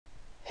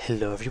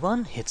Hello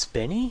everyone, it's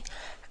Benny,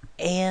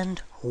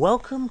 and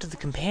welcome to the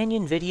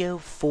companion video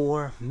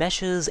for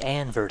meshes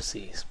and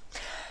vertices.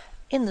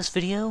 In this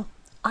video,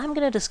 I'm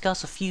going to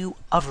discuss a few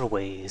other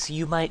ways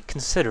you might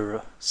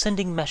consider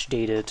sending mesh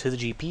data to the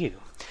GPU,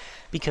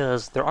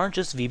 because there aren't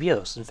just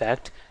VBOs. In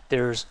fact,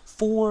 there's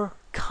 4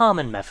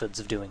 common methods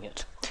of doing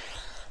it.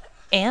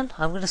 And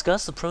I'm going to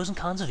discuss the pros and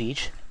cons of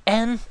each,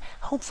 and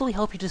hopefully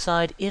help you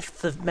decide if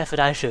the method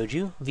I showed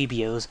you,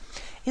 VBOs,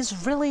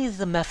 is really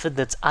the method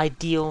that's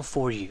ideal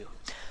for you.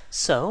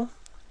 So,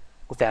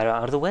 with that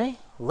out of the way,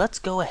 let's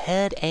go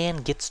ahead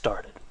and get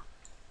started.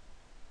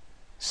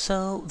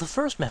 So, the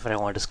first method I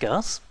want to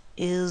discuss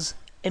is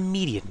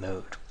immediate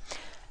mode.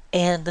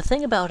 And the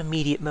thing about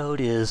immediate mode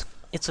is,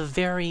 it's a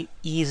very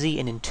easy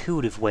and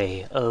intuitive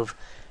way of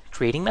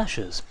creating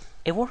meshes.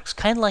 It works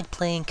kind of like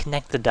playing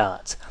connect the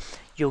dots.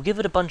 You'll give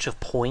it a bunch of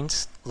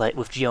points, like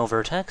with GL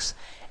vertex,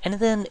 and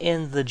then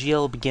in the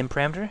GL begin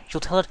parameter, you'll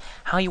tell it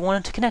how you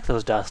want it to connect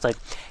those dots. Like,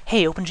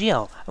 hey,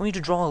 OpenGL, I want you to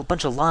draw a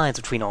bunch of lines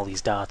between all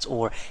these dots,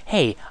 or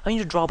hey, I want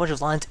you to draw a bunch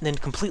of lines and then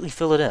completely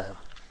fill it in.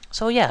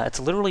 So yeah, it's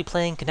literally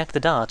playing connect the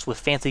dots with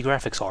fancy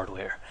graphics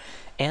hardware.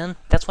 And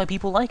that's why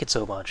people like it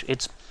so much.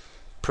 It's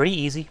pretty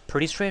easy,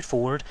 pretty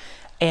straightforward,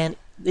 and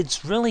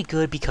it's really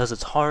good because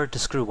it's hard to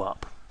screw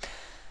up.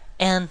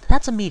 And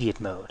that's immediate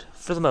mode,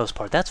 for the most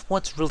part. That's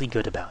what's really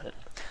good about it.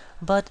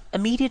 But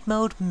immediate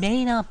mode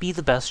may not be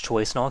the best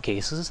choice in all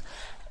cases,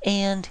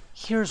 and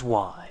here's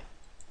why.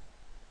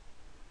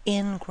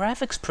 In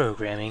graphics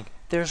programming,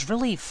 there's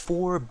really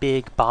 4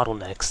 big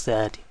bottlenecks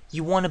that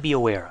you want to be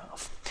aware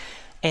of.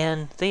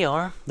 And they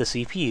are the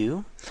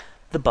CPU,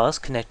 the bus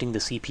connecting the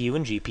CPU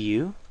and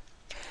GPU,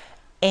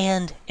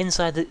 and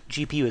inside the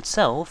GPU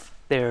itself,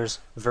 there's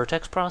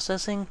vertex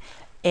processing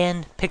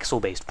and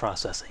pixel-based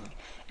processing.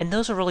 And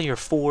those are really your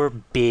 4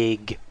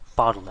 big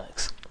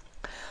bottlenecks.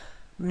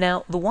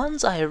 Now, the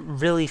ones I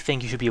really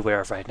think you should be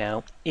aware of right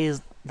now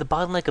is the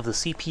bottleneck of the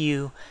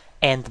CPU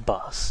and the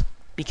bus.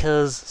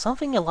 Because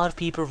something a lot of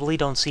people really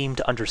don't seem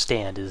to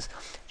understand is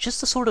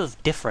just the sort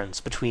of difference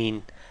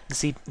between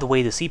the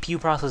way the CPU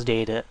processes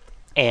data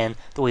and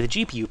the way the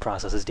GPU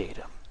processes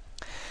data.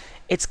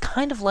 It's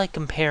kind of like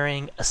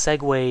comparing a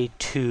Segway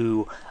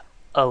to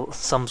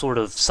some sort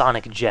of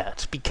sonic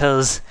jet,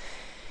 because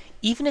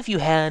even if you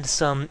had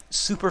some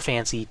super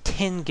fancy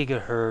 10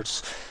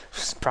 gigahertz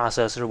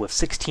processor with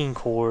 16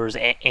 cores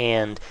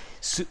and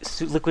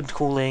liquid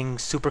cooling,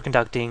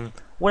 superconducting,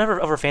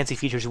 whatever other fancy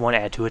features you want to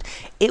add to it,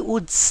 it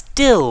would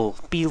still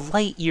be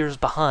light years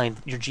behind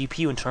your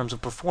GPU in terms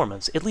of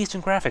performance, at least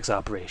in graphics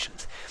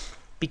operations,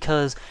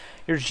 because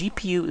your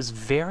GPU is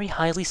very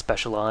highly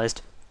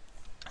specialized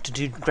to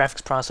do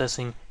graphics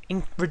processing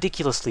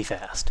ridiculously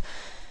fast.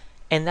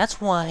 And that's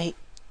why,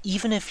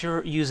 even if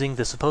you're using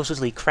the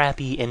supposedly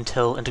crappy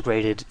Intel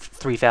integrated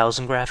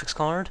 3000 graphics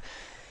card,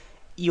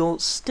 you'll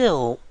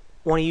still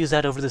want to use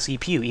that over the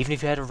CPU, even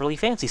if you had a really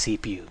fancy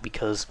CPU,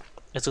 because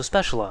it's so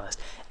specialized.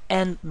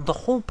 And the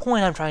whole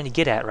point I'm trying to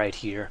get at right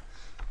here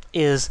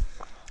is,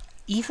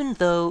 even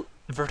though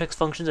vertex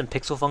functions and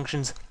pixel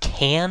functions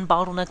can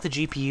bottleneck the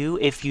GPU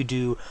if you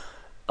do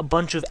a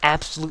bunch of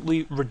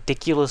absolutely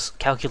ridiculous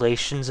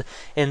calculations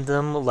in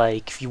them,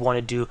 like if you want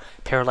to do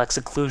parallax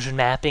occlusion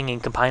mapping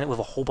and combine it with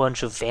a whole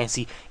bunch of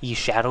fancy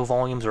shadow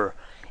volumes, or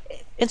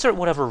insert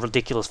whatever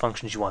ridiculous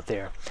functions you want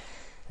there.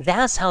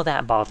 That's how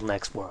that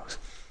bottleneck works.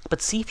 But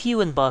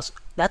CPU and bus,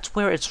 that's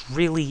where it's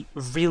really,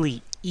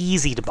 really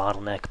easy to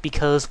bottleneck,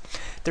 because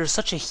there's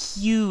such a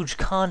huge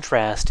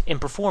contrast in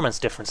performance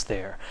difference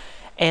there.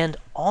 And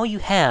all you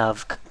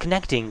have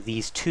connecting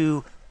these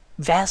two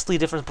vastly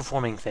different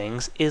performing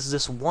things is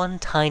this one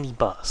tiny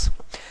bus.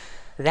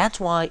 That's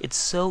why it's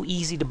so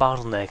easy to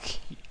bottleneck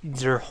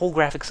your whole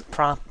graphics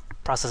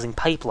processing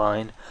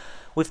pipeline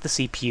with the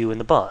CPU and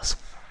the bus.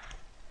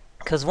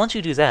 Because once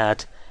you do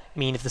that, I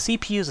mean, if the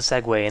CPU is a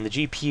Segway and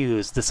the GPU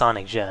is the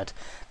Sonic Jet,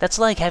 that's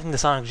like having the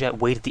Sonic Jet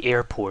wait at the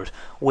airport,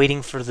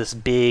 waiting for this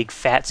big,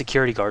 fat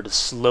security guard to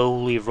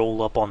slowly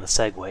roll up on the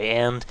Segway,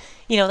 and,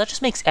 you know, that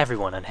just makes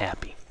everyone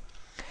unhappy.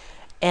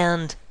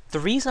 And the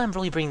reason I'm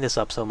really bringing this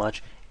up so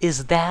much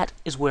is that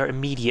is where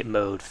immediate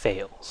mode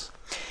fails.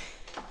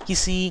 You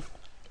see,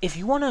 if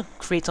you want to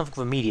create something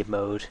with immediate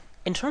mode,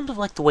 in terms of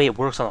like the way it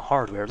works on the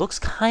hardware, it looks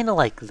kind of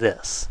like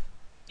this,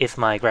 if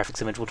my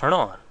graphics image will turn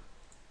on.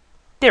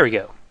 There we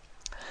go.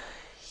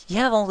 You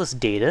have all this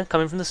data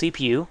coming from the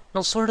CPU, and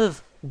it'll sort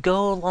of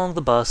go along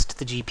the bus to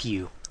the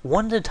GPU,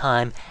 one at a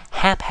time,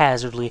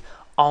 haphazardly,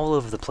 all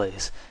over the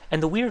place.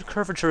 And the weird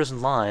curvatures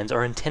and lines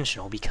are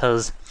intentional,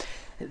 because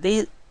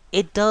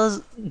it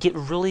does get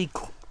really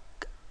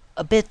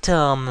a bit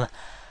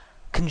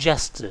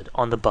congested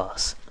on the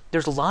bus.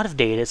 There's a lot of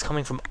data, it's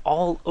coming from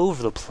all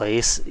over the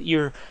place.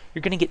 You're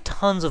going to get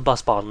tons of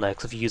bus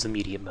bottlenecks if you use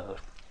immediate mode.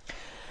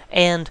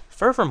 And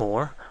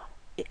furthermore,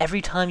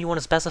 every time you want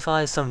to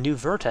specify some new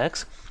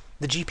vertex,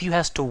 the GPU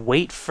has to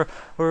wait for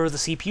the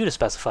CPU to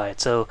specify it.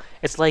 So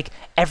it's like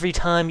every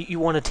time you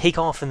want to take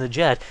off in the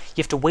jet,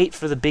 you have to wait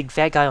for the big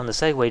fat guy on the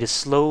Segway to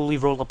slowly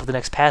roll up with the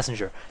next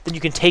passenger. Then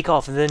you can take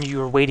off, and then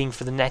you're waiting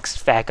for the next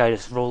fat guy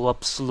to roll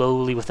up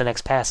slowly with the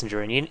next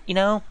passenger. And you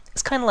know,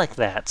 it's kind of like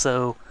that.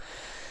 So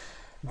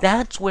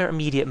that's where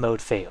immediate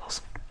mode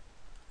fails.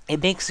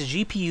 It makes the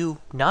GPU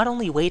not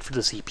only wait for the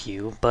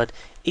CPU, but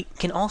it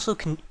can also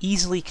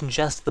easily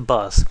congest the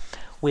bus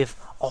with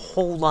a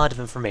whole lot of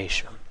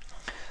information.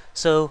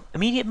 So,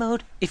 immediate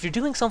mode, if you're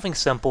doing something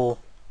simple,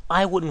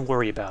 I wouldn't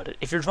worry about it.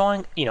 If you're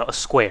drawing, a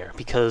square,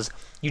 because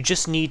you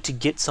just need to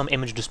get some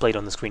image displayed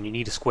on the screen, you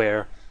need a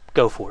square,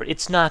 go for it.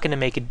 It's not going to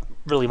make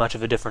really much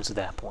of a difference at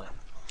that point.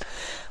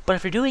 But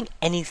if you're doing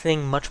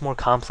anything much more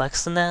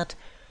complex than that,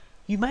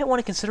 you might want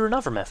to consider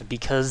another method,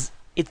 because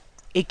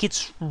it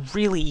gets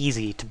really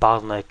easy to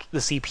bottleneck the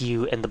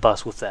CPU and the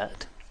bus with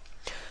that.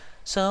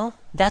 So,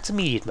 that's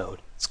immediate mode.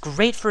 It's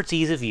great for its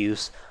ease of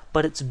use,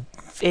 but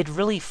it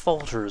really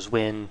falters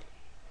when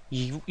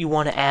you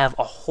want to have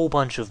a whole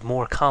bunch of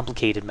more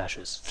complicated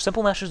meshes. For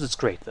simple meshes, it's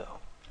great, though.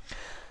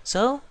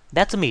 So,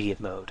 that's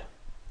immediate mode.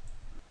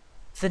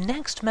 The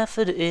next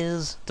method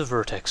is the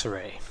vertex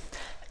array.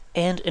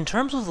 And in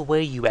terms of the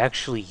way you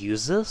actually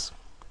use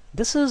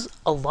this is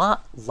a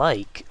lot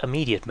like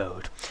immediate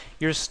mode.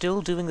 You're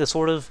still doing the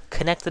sort of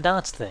connect the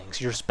dots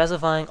things. You're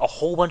specifying a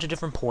whole bunch of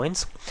different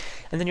points,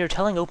 and then you're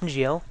telling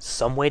OpenGL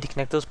some way to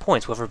connect those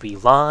points, whether it be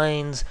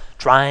lines,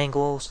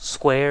 triangles,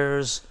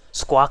 squares,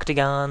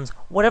 squoctagons,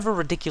 whatever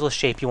ridiculous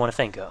shape you want to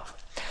think of.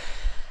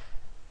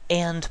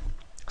 And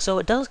so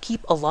it does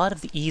keep a lot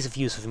of the ease of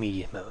use of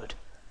immediate mode,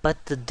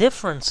 but the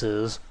difference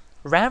is,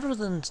 rather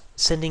than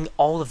sending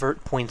all the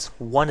vert points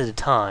one at a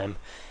time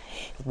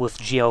with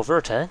GL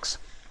vertex,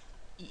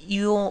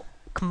 you'll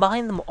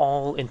combine them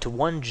all into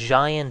one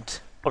giant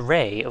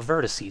array of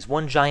vertices,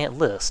 one giant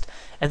list,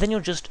 and then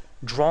you'll just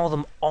draw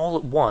them all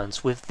at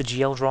once with the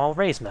GL draw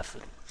arrays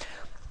method.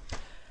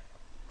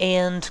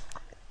 And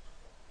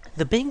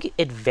the big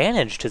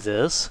advantage to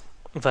this,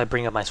 if I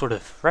bring up my sort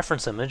of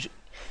reference image,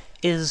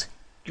 is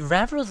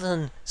rather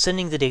than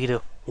sending the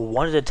data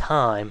one at a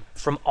time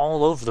from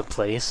all over the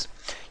place,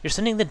 you're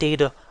sending the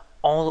data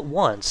all at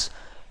once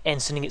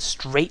and sending it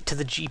straight to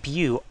the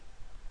GPU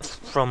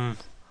from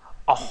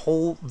a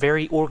whole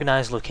very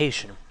organized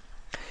location.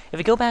 If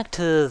we go back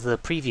to the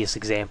previous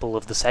example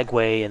of the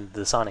Segway and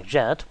the Sonic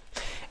Jet,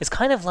 it's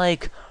kind of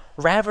like,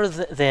 rather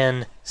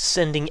than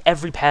sending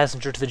every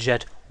passenger to the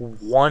jet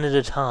one at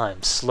a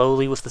time,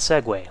 slowly with the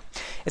Segway,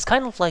 it's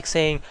kind of like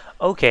saying,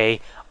 okay,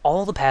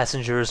 all the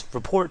passengers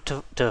report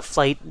to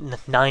flight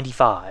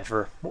 95,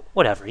 or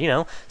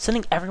whatever,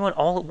 sending everyone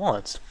all at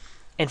once.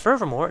 And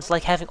furthermore, it's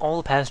like having all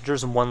the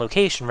passengers in one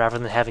location rather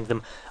than having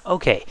them,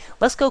 okay,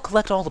 let's go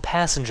collect all the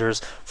passengers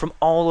from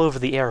all over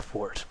the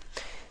airport.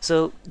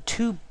 So,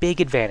 two big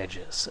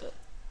advantages.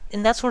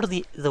 And that's sort of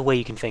the way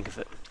you can think of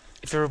it.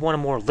 If you want a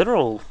more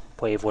literal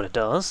way of what it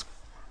does,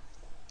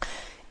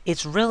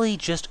 it's really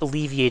just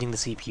alleviating the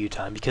CPU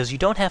time, because you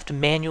don't have to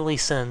manually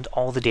send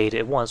all the data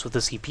at once with the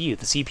CPU.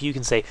 The CPU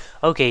can say,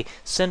 okay,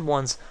 send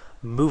once,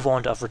 move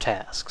on to other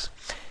tasks.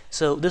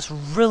 So this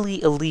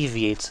really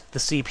alleviates the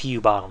CPU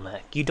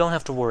bottleneck. You don't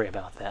have to worry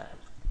about that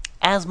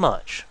as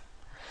much.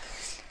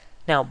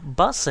 Now,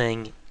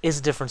 busing is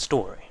a different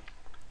story.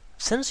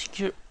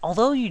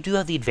 Although you do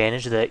have the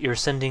advantage that you're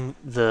sending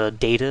the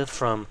data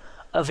from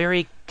a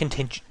very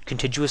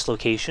contiguous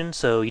location,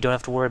 so you don't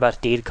have to worry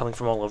about data coming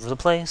from all over the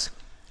place,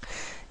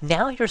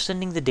 now you're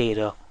sending the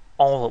data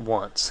all at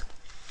once.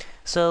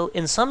 So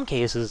in some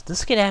cases,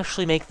 this can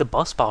actually make the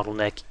bus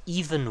bottleneck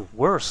even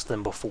worse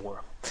than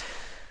before.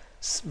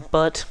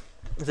 But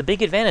the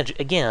big advantage,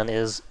 again,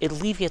 is it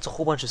alleviates a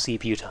whole bunch of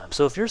CPU time.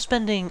 So if you're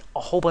spending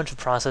a whole bunch of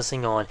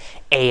processing on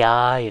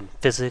AI and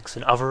physics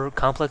and other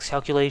complex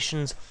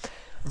calculations,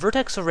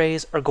 vertex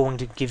arrays are going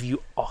to give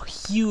you a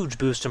huge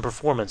boost in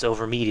performance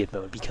over immediate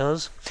mode,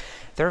 because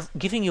they're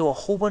giving you a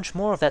whole bunch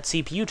more of that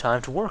CPU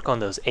time to work on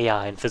those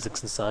AI and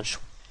physics and such.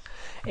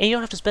 And you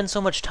don't have to spend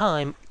so much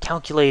time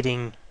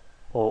calculating,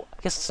 well,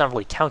 I guess it's not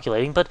really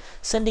calculating, but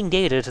sending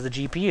data to the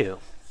GPU.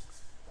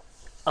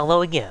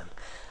 Although, again,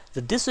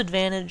 the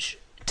disadvantage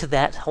to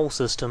that whole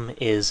system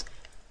is,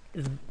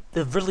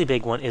 the really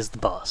big one is the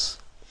bus.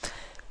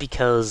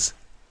 Because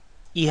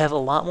you have a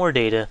lot more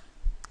data,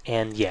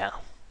 and yeah.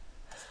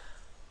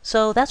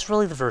 So that's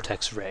really the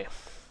vertex array.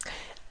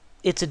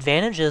 Its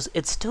advantage is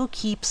it still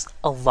keeps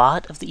a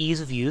lot of the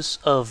ease of use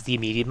of the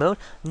immediate mode.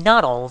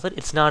 Not all of it.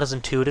 It's not as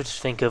intuitive to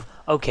think of,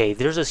 okay,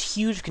 there's this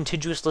huge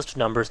contiguous list of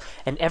numbers,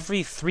 and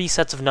every 3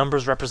 sets of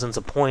numbers represents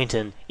a point,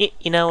 and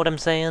you know what I'm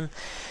saying?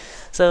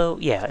 So,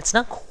 yeah, it's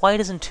not quite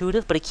as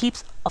intuitive, but it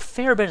keeps a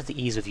fair bit of the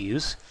ease of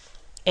use,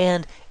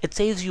 and it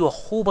saves you a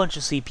whole bunch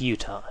of CPU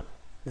time.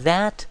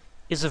 That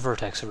is a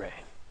vertex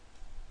array.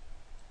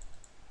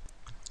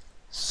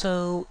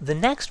 So, the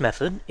next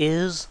method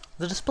is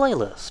the display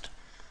list.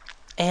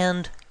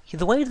 And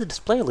the way the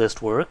display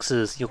list works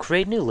is you'll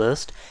create a new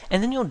list,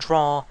 and then you'll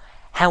draw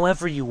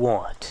however you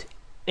want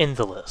in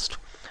the list.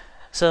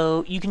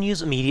 So you can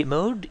use immediate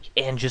mode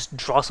and just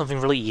draw something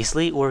really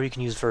easily, or you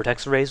can use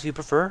vertex arrays if you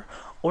prefer,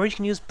 or you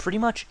can use pretty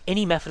much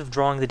any method of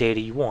drawing the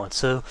data you want.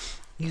 So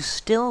you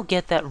still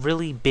get that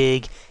really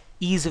big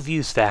ease of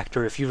use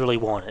factor if you really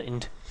want it,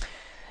 and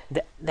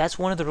that's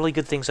one of the really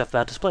good things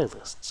about display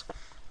lists.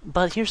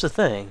 But here's the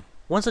thing,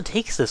 once it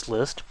takes this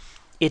list,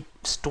 it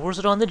stores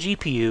it on the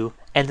GPU,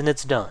 and then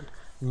it's done.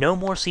 No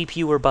more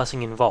CPU or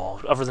busing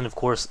involved, other than, of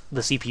course,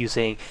 the CPU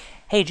saying,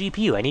 hey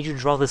GPU, I need you to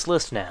draw this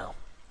list now.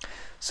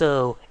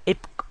 So it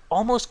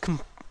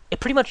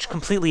pretty much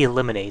completely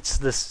eliminates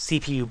this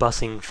CPU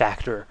busing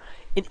factor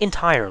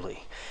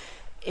entirely.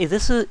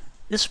 This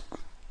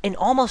in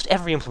almost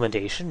every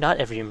implementation, not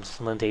every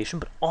implementation,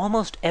 but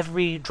almost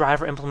every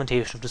driver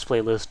implementation of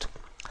display list,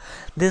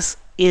 this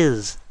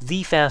is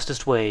the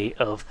fastest way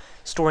of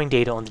storing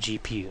data on the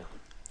GPU.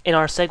 In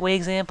our Segway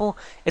example,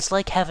 it's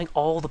like having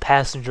all the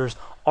passengers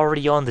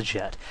already on the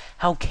jet.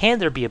 How can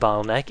there be a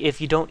bottleneck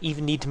if you don't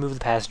even need to move the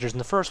passengers in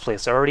the first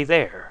place? They're already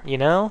there, you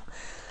know?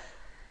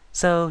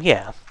 So,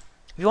 yeah.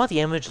 If you want the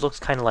image, it looks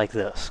kind of like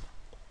this.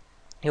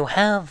 You'll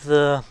have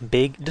the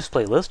big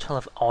display list. You'll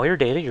have all your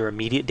data, your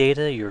immediate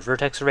data, your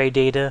vertex array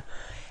data,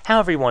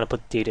 however you want to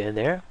put the data in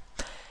there.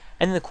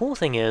 And the cool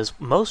thing is,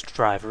 most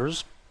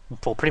drivers,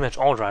 well, pretty much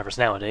all drivers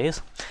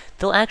nowadays,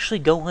 they'll actually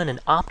go in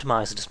and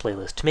optimize the display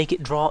list to make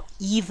it draw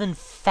even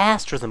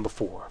faster than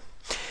before.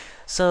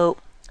 So,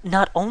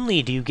 not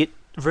only do you get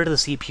rid of the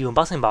CPU and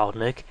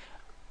busing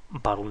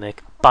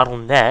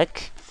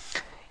bottleneck,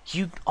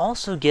 you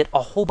also get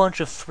a whole bunch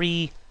of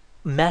free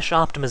mesh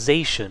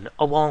optimization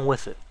along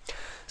with it.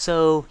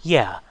 So,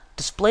 yeah,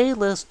 display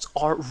lists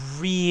are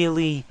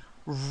really,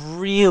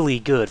 really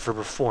good for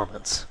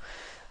performance.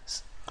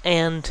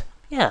 And,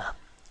 yeah,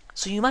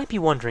 so you might be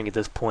wondering at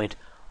this point,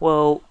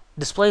 well,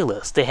 display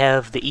lists, they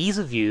have the ease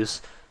of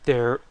use,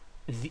 they're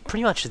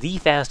pretty much the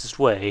fastest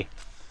way.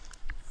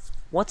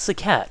 What's the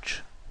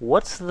catch?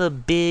 What's the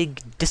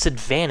big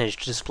disadvantage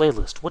to display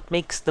lists? What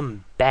makes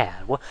them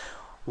bad?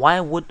 Why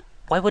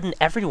wouldn't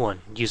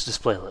everyone use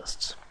display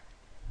lists?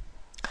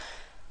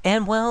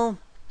 And well,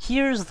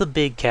 here's the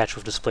big catch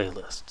with display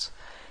lists.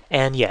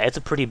 And yeah, it's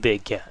a pretty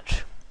big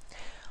catch.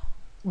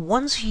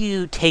 Once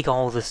you take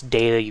all this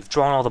data, you've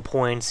drawn all the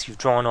points, you've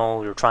drawn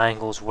all your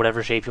triangles,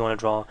 whatever shape you want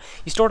to draw,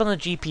 you store it on the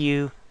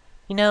GPU,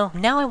 you know,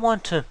 now I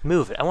want to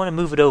move it. I want to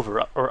move it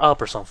over or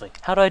up or something.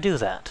 How do I do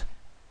that?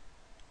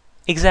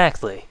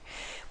 Exactly.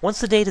 Once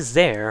the data's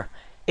there,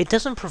 it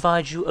doesn't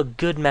provide you a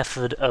good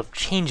method of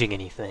changing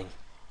anything.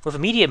 With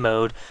immediate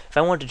mode, if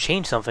I wanted to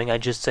change something,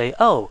 I'd just say,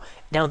 oh,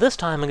 now this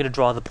time I'm going to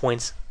draw the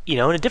points, you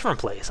know, in a different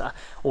place.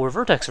 Or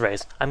vertex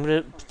arrays, I'm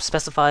going to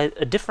specify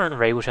a different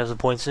array which has the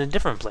points in a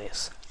different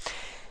place.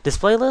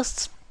 Display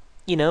lists,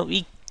 you know,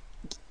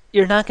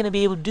 you're not going to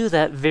be able to do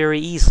that very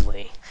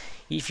easily.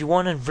 If you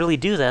want to really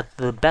do that,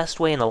 the best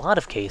way in a lot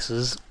of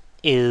cases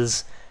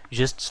is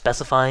just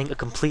specifying a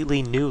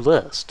completely new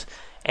list.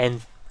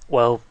 And,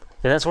 well,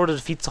 then that sort of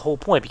defeats the whole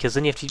point, because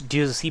then you have to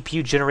do the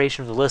CPU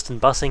generation of the list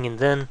and busing, and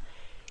then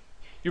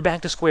you're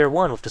back to square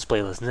one with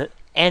display lists,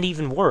 and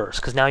even worse,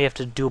 because now you have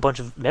to do a bunch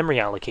of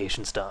memory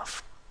allocation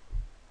stuff.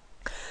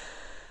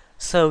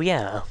 So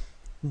yeah,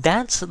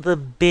 that's the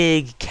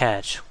big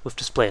catch with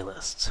display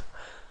lists.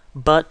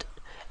 But,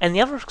 and the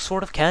other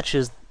sort of catch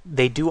is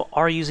they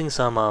are using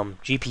some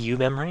GPU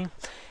memory,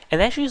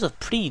 and they actually use a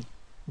pretty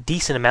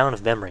decent amount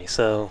of memory,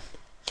 so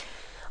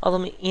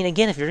although, and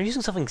again, if you're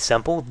using something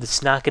simple,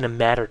 it's not going to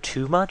matter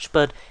too much,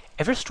 but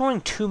if you're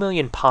storing 2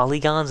 million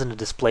polygons in a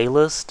display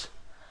list,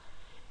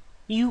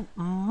 you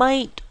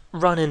might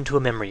run into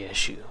a memory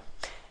issue.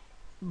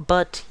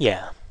 But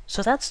yeah,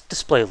 so that's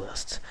display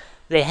lists.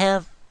 They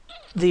have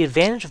the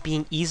advantage of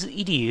being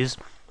easy to use,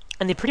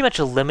 and they pretty much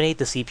eliminate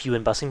the CPU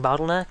and busing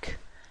bottleneck.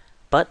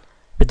 But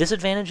the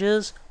disadvantage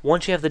is,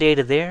 once you have the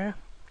data there,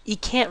 you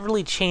can't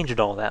really change it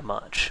all that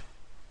much.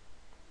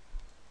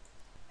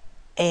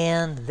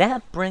 And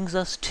that brings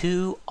us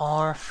to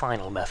our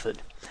final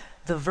method,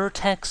 the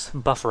vertex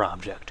buffer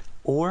object,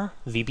 or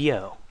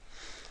VBO.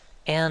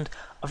 And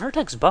a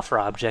vertex buffer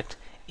object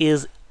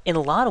is, in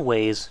a lot of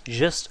ways,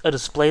 just a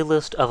display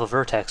list of a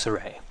vertex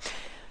array.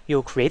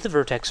 You'll create the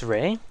vertex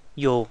array,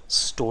 you'll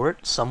store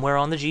it somewhere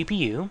on the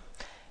GPU,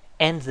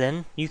 and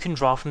then you can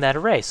draw from that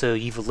array. So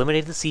you've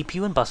eliminated the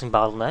CPU and busing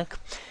bottleneck,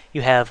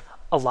 you have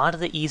a lot of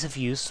the ease of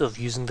use of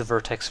using the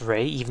vertex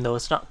array, even though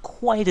it's not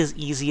quite as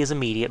easy as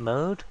immediate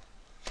mode.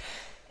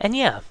 And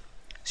yeah,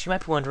 so you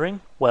might be wondering,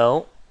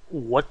 well,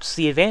 what's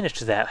the advantage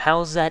to that?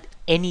 How is that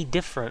any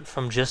different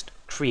from just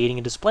creating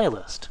a display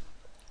list?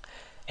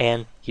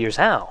 And here's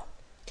how.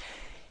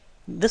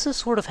 This is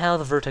sort of how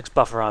the vertex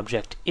buffer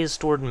object is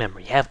stored in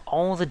memory. You have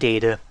all the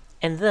data,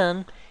 and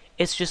then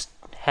it's just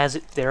has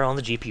it there on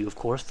the GPU, of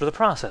course, for the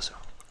processor.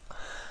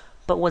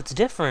 But what's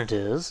different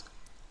is,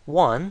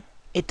 one,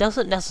 it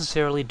doesn't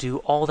necessarily do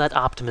all that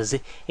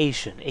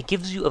optimization. It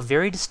gives you a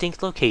very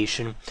distinct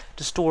location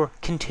to store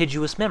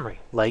contiguous memory,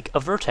 like a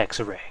vertex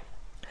array.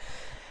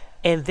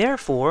 And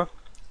therefore,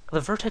 the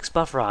vertex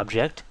buffer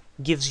object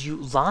gives you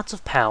lots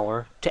of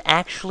power to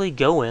actually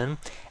go in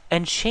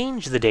and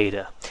change the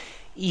data.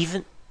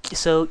 even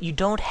so, you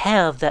don't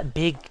have that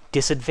big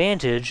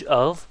disadvantage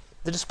of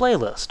the display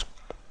list.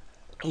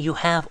 You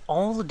have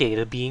all the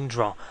data being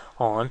drawn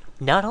on,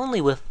 not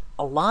only with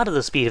a lot of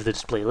the speed of the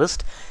display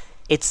list,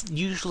 it's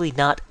usually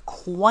not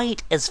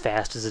quite as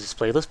fast as a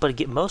display list, but you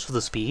get most of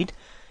the speed,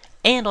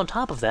 and on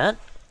top of that,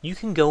 you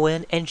can go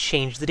in and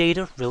change the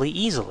data really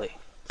easily.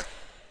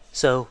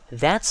 So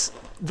that's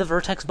the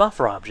vertex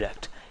buffer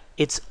object.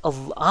 It's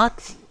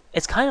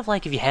kind of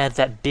like if you had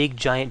that big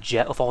giant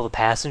jet with all the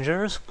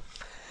passengers,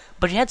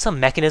 but you had some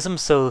mechanism,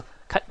 so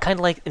kind of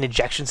like an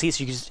ejection seat,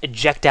 so you can just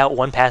eject out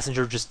one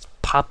passenger, just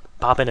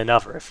pop in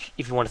another, if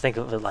you want to think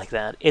of it like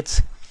that.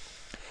 It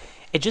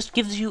just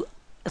gives you,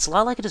 it's a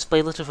lot like a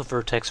display list of a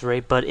vertex array,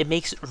 but it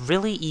makes it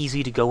really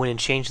easy to go in and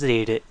change the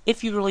data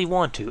if you really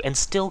want to, and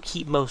still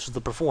keep most of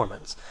the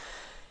performance.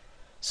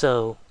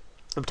 So,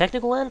 from a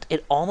technical end,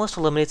 it almost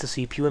eliminates the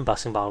CPU and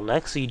busing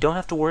bottleneck, so you don't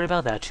have to worry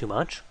about that too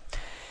much.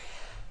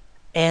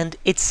 And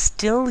it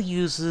still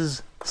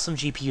uses some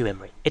GPU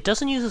memory. It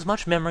doesn't use as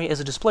much memory as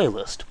a display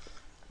list,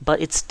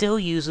 but it still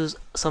uses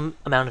some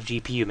amount of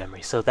GPU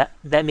memory, so that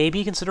may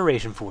be a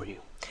consideration for you.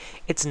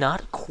 It's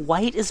not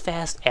quite as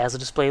fast as a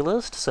display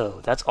list,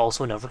 so that's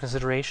also another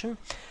consideration.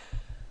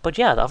 But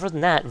yeah, other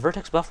than that,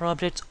 vertex buffer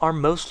objects are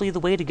mostly the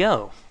way to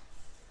go.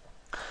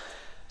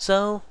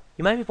 So,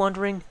 you might be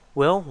wondering,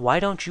 well, why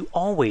don't you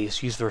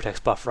always use vertex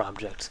buffer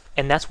objects?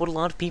 And that's what a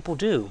lot of people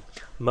do.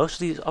 Most of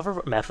these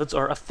other methods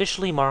are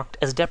officially marked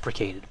as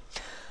deprecated,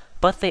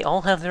 but they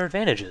all have their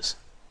advantages.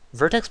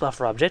 Vertex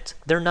buffer objects,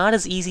 they're not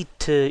as easy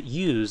to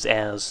use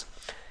as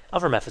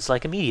other methods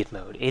like immediate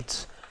mode.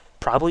 It's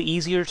probably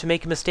easier to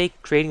make a mistake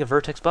creating a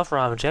vertex buffer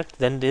object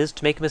than it is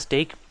to make a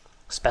mistake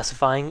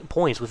specifying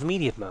points with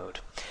immediate mode.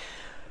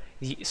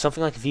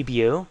 Something like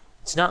VBO,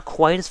 it's not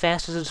quite as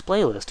fast as a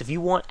display list. If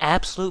you want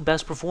absolute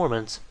best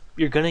performance,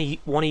 you're going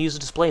to want to use a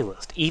display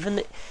list.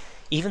 Even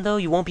though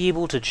you won't be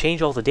able to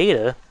change all the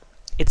data,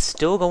 it's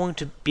still going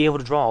to be able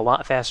to draw a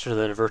lot faster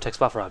than a vertex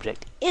buffer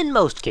object, in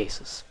most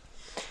cases.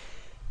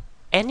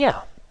 And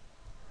yeah,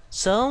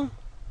 so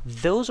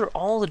those are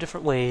all the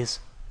different ways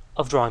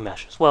of drawing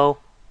meshes. Well,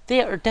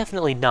 they are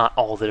definitely not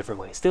all the different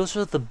ways. Those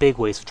are the big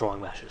ways of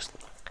drawing meshes.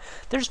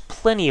 There's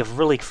plenty of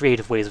really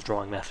creative ways of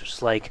drawing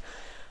meshes. Like,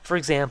 for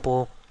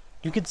example,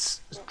 you could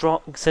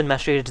send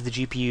mesh data to the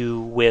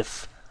GPU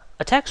with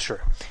a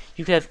texture.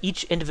 You could have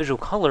each individual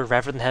color,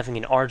 rather than having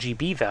an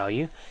RGB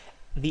value,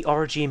 the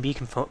RGB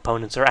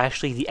components are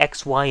actually the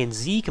X, Y, and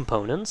Z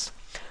components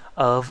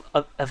of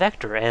a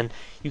vector, and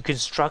you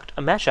construct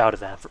a mesh out of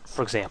that,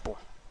 for example.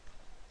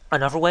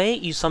 Another way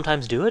you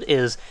sometimes do it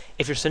is,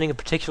 if you're sending a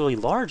particularly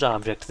large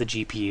object to the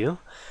GPU,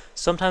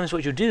 sometimes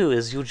what you'll do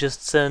is you'll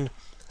just send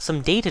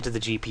some data to the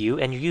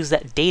GPU, and you use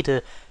that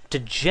data to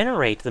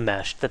generate the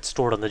mesh that's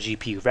stored on the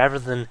GPU, rather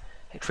than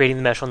creating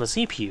the mesh on the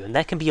CPU, and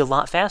that can be a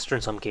lot faster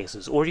in some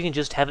cases, or you can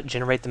just have it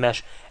generate the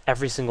mesh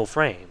every single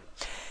frame.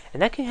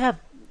 And that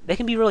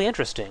can be really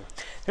interesting.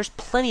 There's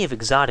plenty of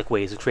exotic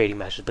ways of creating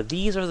meshes, but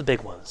these are the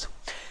big ones.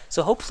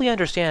 So hopefully you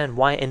understand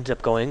why I ended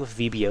up going with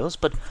VBOs,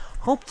 but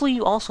hopefully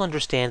you also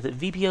understand that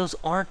VBOs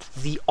aren't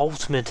the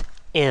ultimate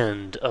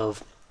end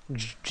of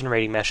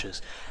generating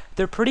meshes.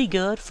 They're pretty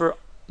good for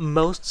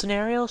most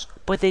scenarios,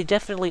 but they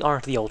definitely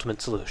aren't the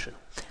ultimate solution.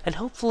 And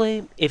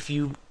hopefully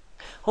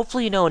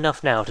you know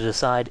enough now to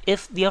decide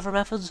if the other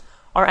methods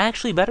are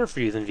actually better for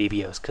you than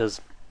VBOs,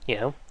 because, you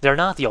know, they're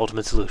not the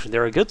ultimate solution.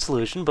 They're a good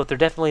solution, but they're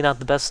definitely not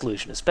the best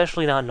solution,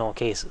 especially not in all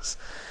cases.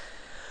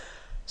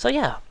 So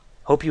yeah,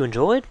 hope you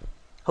enjoyed,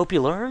 hope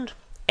you learned,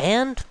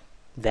 and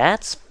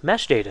that's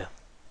Mesh Data.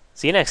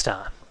 See you next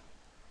time.